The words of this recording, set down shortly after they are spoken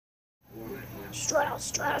Straddle,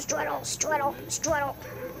 straddle, straddle, straddle, straddle,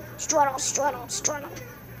 straddle, straddle, straddle,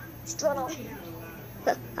 straddle.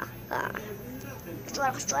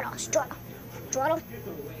 Straddle, straddle, straddle, straddle,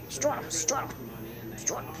 straddle, straddle,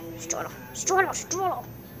 straddle, straddle, straddle, straddle.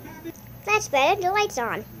 That's better. The light's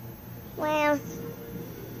on. Well,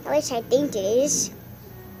 at least I think it is.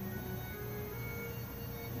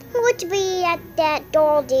 Would be at that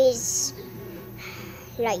door is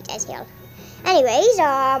light as hell. Anyways,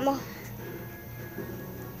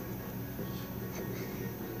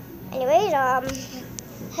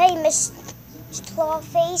 hey, Miss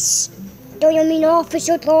Clawface. Do you mean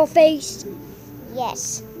Officer Clawface?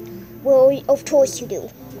 Yes. Well, of course you do.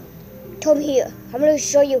 Come here. I'm gonna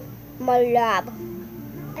show you my lab.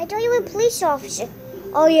 I thought you were a police officer.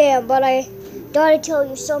 Oh yeah, but I gotta tell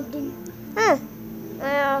you something. Huh.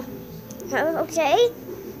 Okay.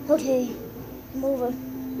 Okay. Come over.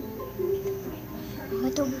 I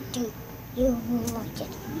don't think you will like it.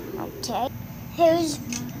 Okay. Here's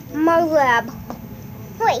my lab.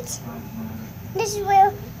 Wait. This is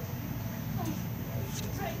where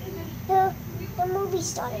the movie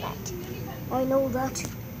started at. I know that.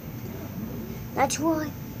 That's why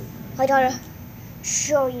I gotta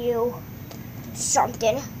show you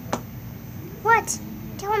something. What?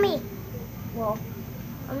 Tell me. Well,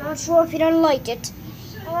 I'm not sure if you don't like it.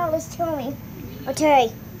 Well, let's tell me.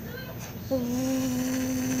 Okay.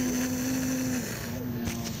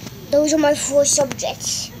 Those are my 4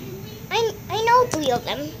 subjects. I know 3 of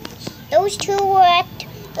them. Those 2 were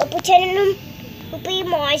pretending to be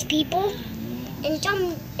Mars people. And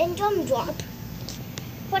Gumdrop.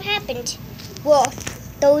 What happened? Well,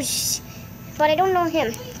 but I don't know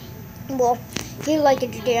him. Well, he liked to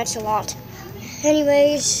dance a lot.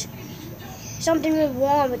 Anyways, something was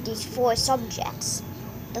wrong with these 4 subjects.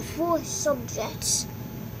 The 4 subjects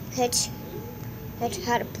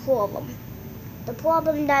had a problem. The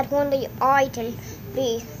problem that only I can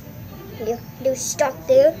be stuck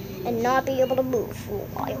there and not be able to move for a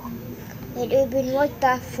while. It had been like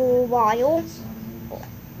that for a while.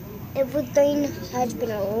 Everything has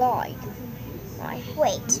been a lie.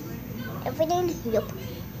 Wait. Everything? Yep.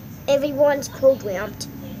 Everyone's programmed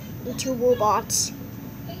into robots.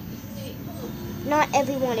 Not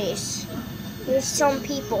everyone is. There's some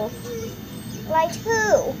people. Like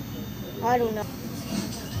who? I don't know.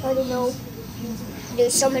 I don't know.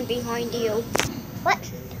 There's someone behind you.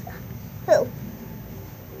 What? Who?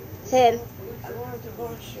 Him.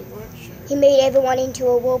 He made everyone into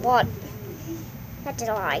a robot. That's a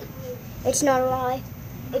lie. It's not a lie.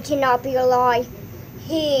 It cannot be a lie.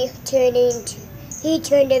 He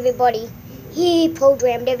turned everybody. He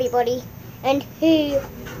programmed everybody. And he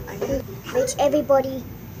makes everybody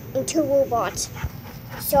into robots.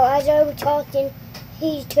 So as I was talking,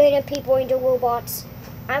 he's turning people into robots.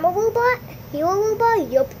 I'm a robot? You a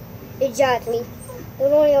robot? Yup, exactly.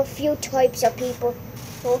 There's only a few types of people.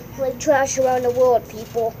 Well, like trash around the world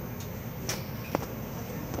people.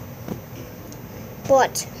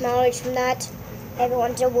 But knowledge from that,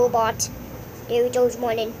 everyone's a robot. There goes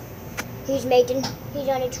running. He's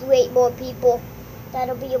gonna create more people.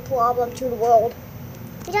 That'll be a problem to the world.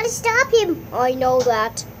 We gotta stop him. I know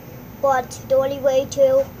that. But the only way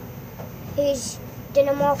to get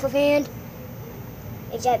him off of hand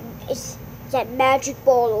is that magic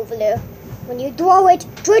ball over there. When you throw it,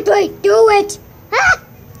 quickly do it! Ah!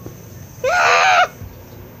 Ah!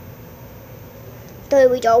 There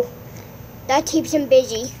we go. That keeps him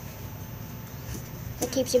busy.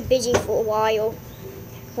 That keeps him busy for a while.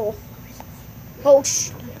 Oh,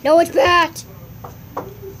 no, it's Bat!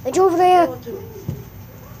 It's over there!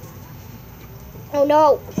 Oh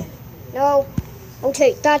no! No!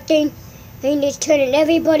 Okay, that thing is turning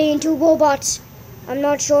everybody into robots. I'm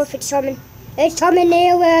not sure if it's coming. It's coming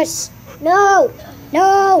near us! No!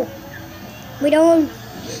 No!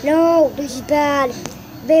 No, this is bad.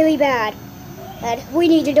 Very bad. And we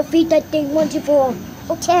need to defeat that thing once and for all.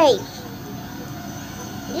 Okay.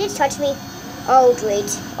 You just touched me. Oh,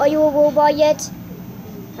 great. Are you a robot yet?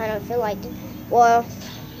 I don't feel like it. Well,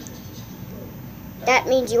 that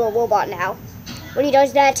means you're a robot now. When he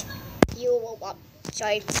does that, you're a robot.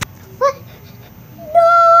 Sorry. What?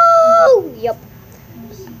 No! Yup.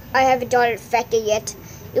 I haven't done it affected yet.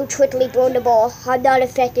 You quickly thrown the ball. I'm not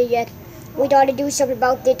affected yet. We gotta do something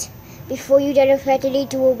about it before you get affected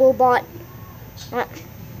into a robot.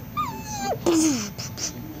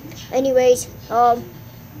 Anyways,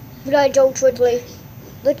 we gotta go quickly.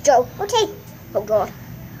 Let's go. Okay. Oh god.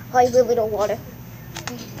 I really don't want to.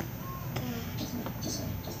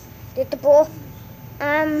 Get the ball.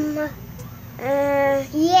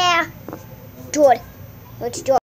 Yeah. Good. Let's go.